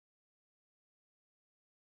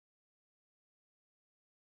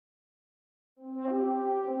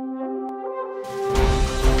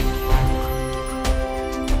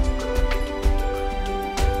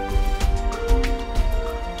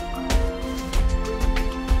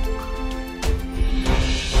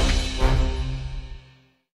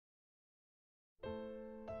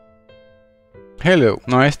Hello,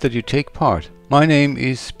 nice that you take part. My name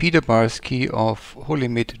is Peter Barski of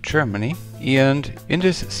Holimed, Germany, and in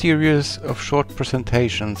this series of short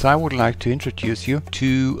presentations I would like to introduce you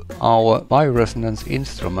to our bioresonance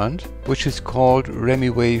instrument, which is called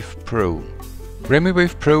RemiWave Pro.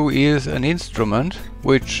 RemiWave Pro is an instrument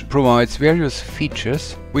which provides various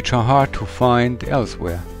features which are hard to find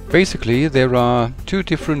elsewhere. Basically, there are two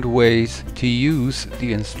different ways to use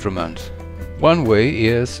the instrument. One way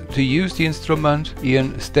is to use the instrument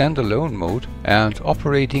in standalone mode and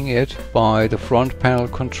operating it by the front panel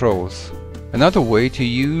controls. Another way to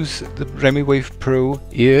use the RemiWave Pro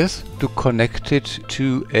is to connect it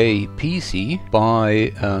to a PC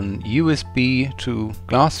by an USB to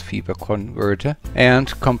glass fiber converter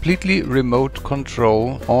and completely remote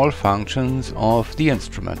control all functions of the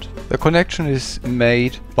instrument. The connection is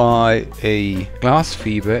made by a glass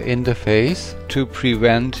fiber interface to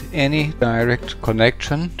prevent any direct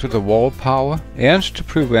connection to the wall power and to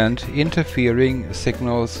prevent interfering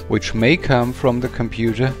signals which may come from the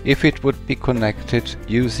computer if it would be connected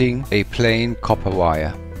using a plain copper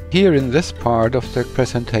wire. Here in this part of the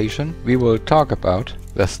presentation we will talk about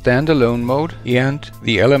the standalone mode and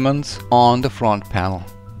the elements on the front panel.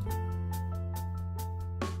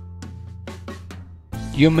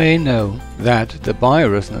 You may know that the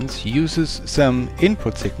bioresonance uses some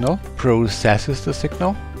input signal, processes the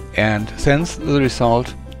signal, and sends the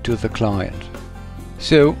result to the client.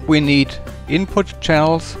 So we need input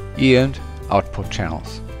channels and output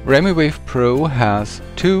channels. RemiWave Pro has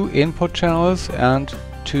two input channels and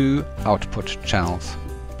two output channels.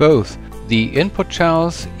 Both the input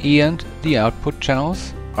channels and the output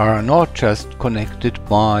channels are not just connected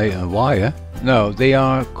by a wire. No, they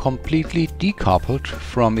are completely decoupled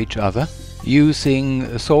from each other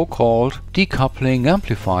using so-called decoupling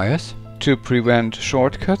amplifiers to prevent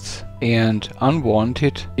shortcuts and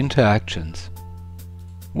unwanted interactions.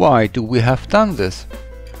 Why do we have done this?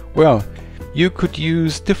 Well, you could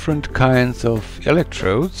use different kinds of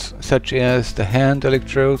electrodes, such as the hand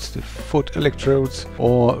electrodes, the foot electrodes,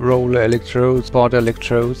 or roller electrodes, spot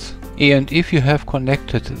electrodes. And if you have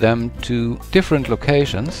connected them to different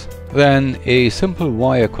locations, then a simple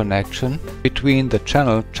wire connection between the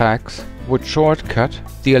channel jacks would shortcut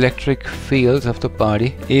the electric fields of the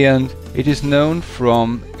body, and it is known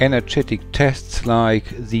from energetic tests like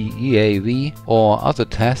the EAV or other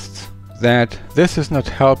tests that this is not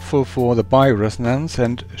helpful for the bioresonance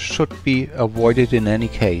and should be avoided in any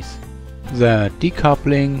case. The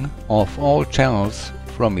decoupling of all channels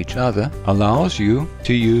from each other allows you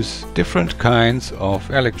to use different kinds of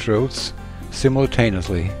electrodes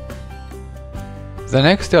simultaneously. The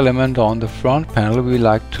next element on the front panel we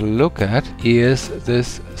like to look at is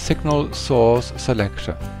this signal source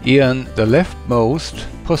selector. In the leftmost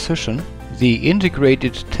position, the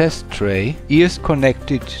integrated test tray is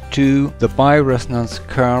connected to the bioresonance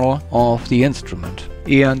kernel of the instrument,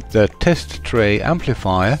 and the test tray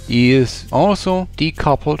amplifier is also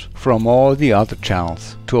decoupled from all the other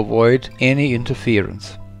channels to avoid any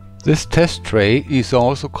interference. This test tray is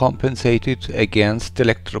also compensated against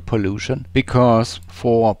electropollution because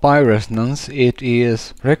for bioresonance it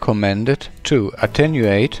is recommended to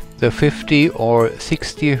attenuate the 50 or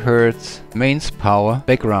 60 Hz mains power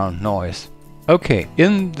background noise. Okay,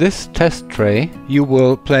 in this test tray you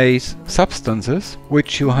will place substances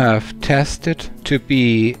which you have tested to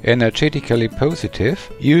be energetically positive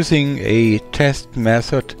using a test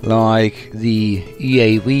method like the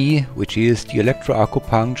EAV, which is the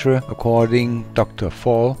electroacupuncture according Dr.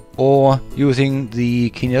 Fall, or using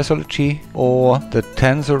the kinesiology or the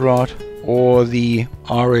tensor rod or the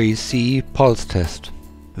RAC pulse test.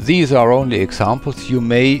 These are only examples. You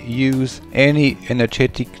may use any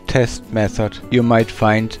energetic test method you might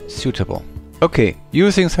find suitable. Okay,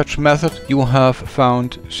 using such method you have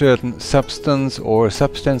found certain substance or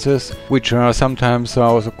substances which are sometimes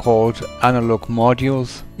also called analog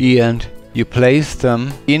modules, and you place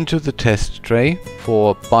them into the test tray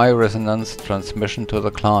for bioresonance transmission to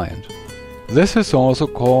the client. This is also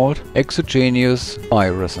called exogenous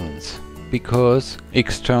bioresonance because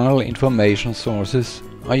external information sources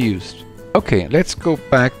are used. Okay, let's go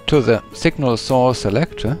back to the signal source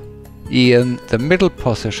selector. In the middle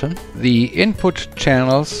position, the input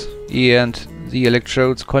channels and the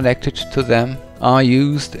electrodes connected to them are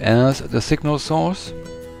used as the signal source.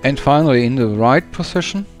 And finally, in the right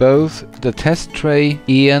position, both the test tray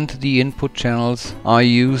and the input channels are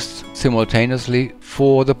used simultaneously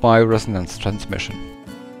for the bioresonance transmission.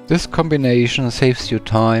 This combination saves you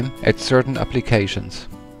time at certain applications.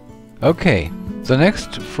 Okay, the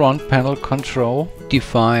next front panel control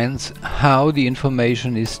defines how the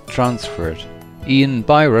information is transferred. In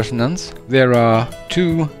bioresonance, there are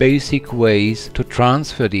two basic ways to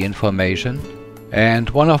transfer the information, and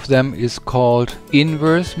one of them is called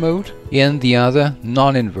inverse mode and the other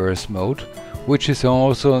non-inverse mode, which is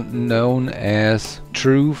also known as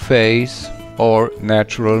true phase or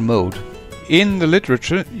natural mode. In the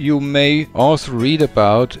literature you may also read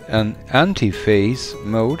about an anti-phase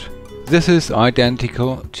mode. This is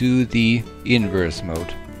identical to the inverse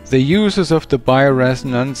mode. The users of the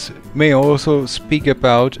bioresonance may also speak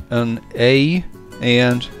about an A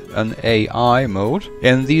and an AI mode,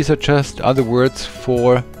 and these are just other words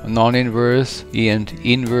for non-inverse and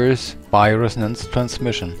inverse bioresonance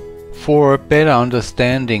transmission. For better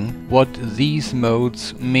understanding what these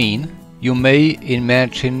modes mean, you may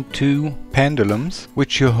imagine two pendulums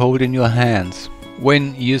which you hold in your hands.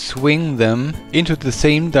 When you swing them into the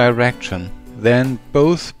same direction, then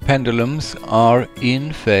both pendulums are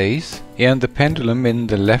in phase, and the pendulum in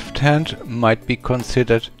the left hand might be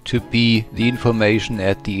considered to be the information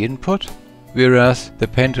at the input, whereas the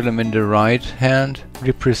pendulum in the right hand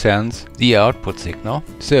represents the output signal.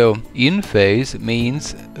 So in phase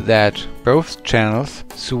means that both channels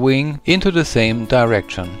swing into the same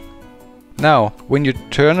direction. Now, when you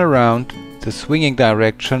turn around the swinging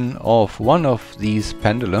direction of one of these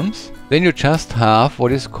pendulums, then you just have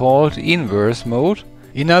what is called inverse mode.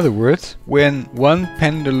 In other words, when one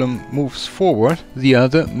pendulum moves forward, the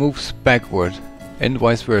other moves backward, and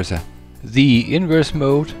vice versa. The inverse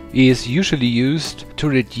mode is usually used to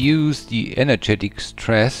reduce the energetic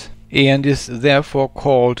stress and is therefore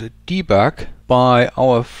called debug by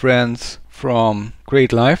our friends from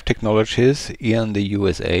Great Life Technologies in the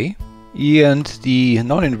USA. And the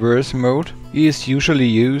non-inverse mode is usually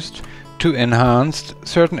used to enhance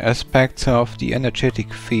certain aspects of the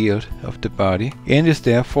energetic field of the body and is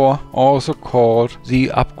therefore also called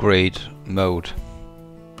the upgrade mode.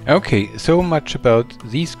 Okay, so much about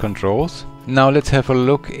these controls. Now let's have a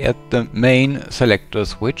look at the main selector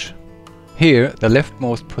switch. Here, the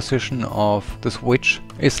leftmost position of the switch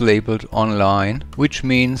is labeled online, which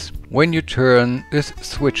means when you turn this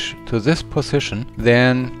switch to this position,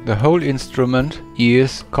 then the whole instrument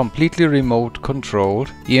is completely remote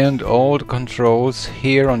controlled and all the controls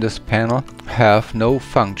here on this panel have no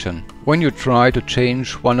function. When you try to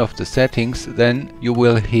change one of the settings, then you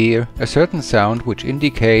will hear a certain sound which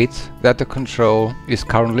indicates that the control is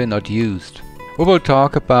currently not used. We will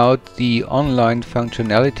talk about the online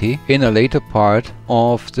functionality in a later part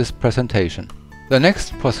of this presentation. The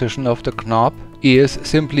next position of the knob is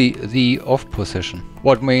simply the off position,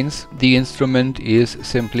 what means the instrument is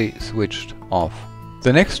simply switched off.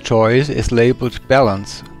 The next choice is labeled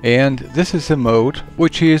balance, and this is a mode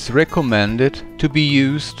which is recommended to be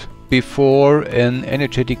used before an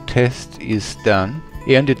energetic test is done,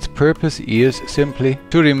 and its purpose is simply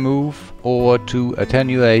to remove or to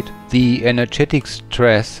attenuate the energetic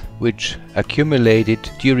stress which accumulated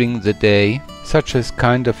during the day, such as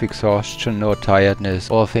kind of exhaustion or tiredness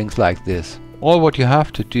or things like this. All what you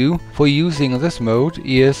have to do for using this mode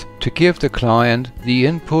is to give the client the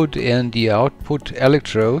input and the output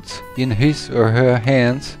electrodes in his or her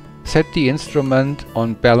hands, set the instrument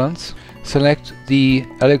on balance, select the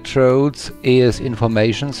electrodes as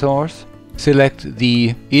information source, select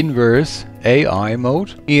the inverse AI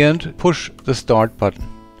mode and push the start button.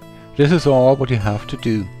 This is all what you have to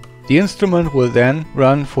do. The instrument will then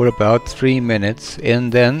run for about 3 minutes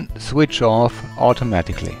and then switch off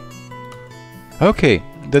automatically. Okay,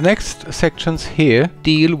 the next sections here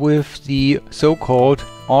deal with the so-called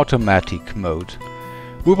automatic mode.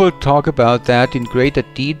 We will talk about that in greater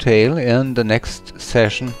detail in the next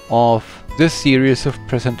session of this series of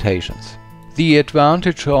presentations. The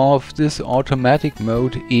advantage of this automatic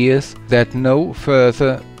mode is that no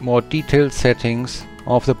further, more detailed settings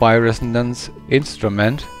of the bioresonance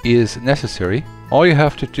instrument is necessary. All you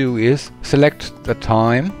have to do is select the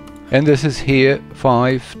time, and this is here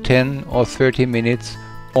 5, 10 or 30 minutes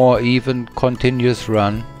or even continuous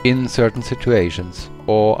run in certain situations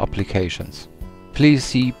or applications. Please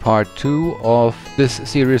see part 2 of this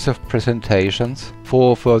series of presentations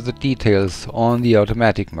for further details on the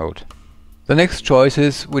automatic mode. The next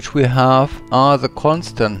choices which we have are the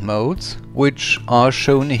constant modes, which are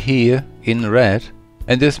shown here in red,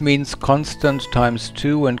 and this means constant times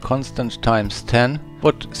 2 and constant times 10,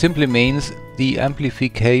 what simply means the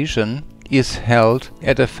amplification is held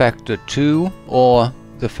at a factor 2 or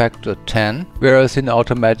the factor 10, whereas in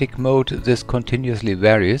automatic mode this continuously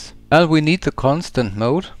varies. And we need the constant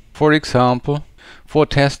mode, for example, for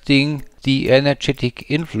testing the energetic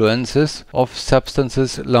influences of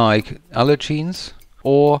substances like allergens,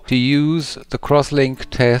 or to use the crosslink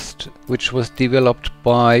test which was developed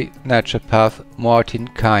by naturopath Martin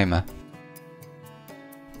Keimer.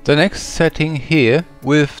 The next setting here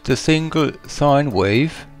with the single sine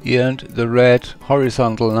wave and the red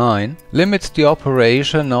horizontal line limits the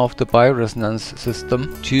operation of the bioresonance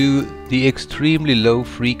system to the extremely low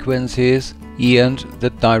frequencies and the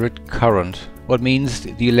direct current, what means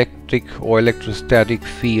the electric or electrostatic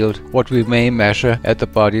field what we may measure at the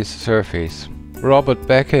body's surface. Robert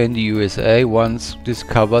Becker in the USA once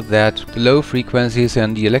discovered that the low frequencies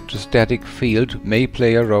and the electrostatic field may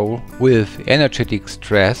play a role with energetic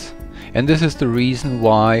stress, and this is the reason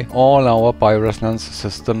why all our bioresonance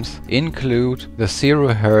systems include the 0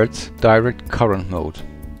 Hz direct current mode.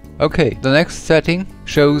 Okay, the next setting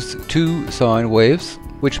shows 2 sine waves,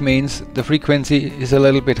 which means the frequency is a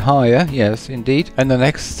little bit higher, yes indeed, and the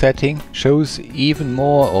next setting shows even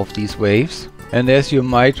more of these waves. And as you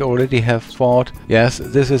might already have thought, yes,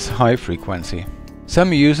 this is high frequency.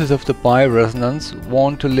 Some users of the bioresonance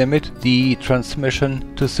want to limit the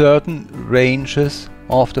transmission to certain ranges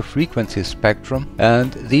of the frequency spectrum,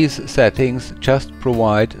 and these settings just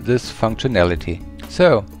provide this functionality.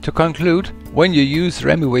 So, to conclude, when you use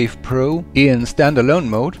RemiWave Pro in standalone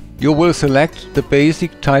mode, you will select the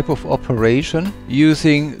basic type of operation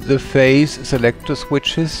using the phase selector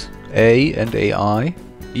switches A and AI.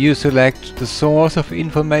 You select the source of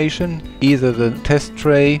information, either the test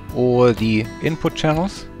tray or the input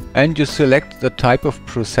channels, and you select the type of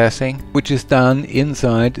processing which is done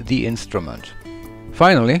inside the instrument.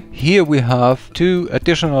 Finally, here we have 2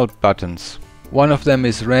 additional buttons. One of them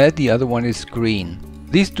is red, the other one is green.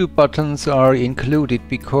 These 2 buttons are included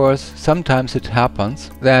because sometimes it happens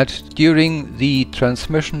that during the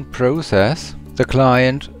transmission process the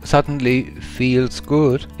client suddenly feels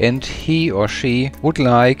good and he or she would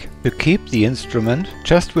like to keep the instrument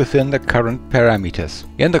just within the current parameters.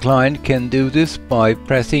 And the client can do this by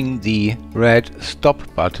pressing the red stop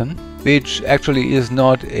button, which actually is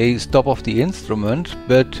not a stop of the instrument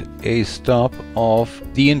but a stop of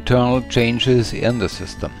the internal changes in the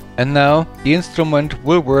system. And now the instrument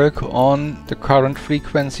will work on the current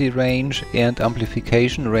frequency range and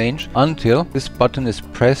amplification range until this button is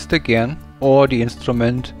pressed again or the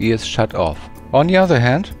instrument is shut off. On the other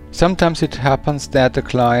hand, sometimes it happens that the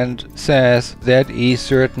client says that a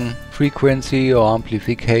certain frequency or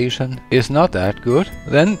amplification is not that good.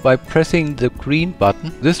 Then by pressing the green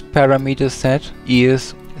button, this parameter set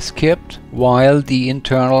is skipped while the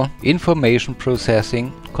internal information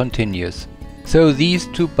processing continues. So these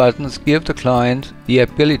 2 buttons give the client the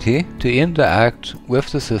ability to interact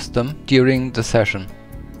with the system during the session.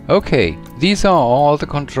 Okay, these are all the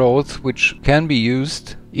controls which can be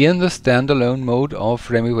used in the standalone mode of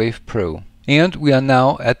RemiWave Pro. And we are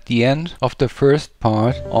now at the end of the first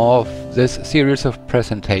part of this series of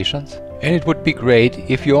presentations. And it would be great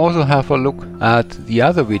if you also have a look at the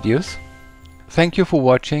other videos. Thank you for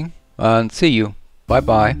watching and see you. Bye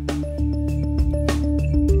bye.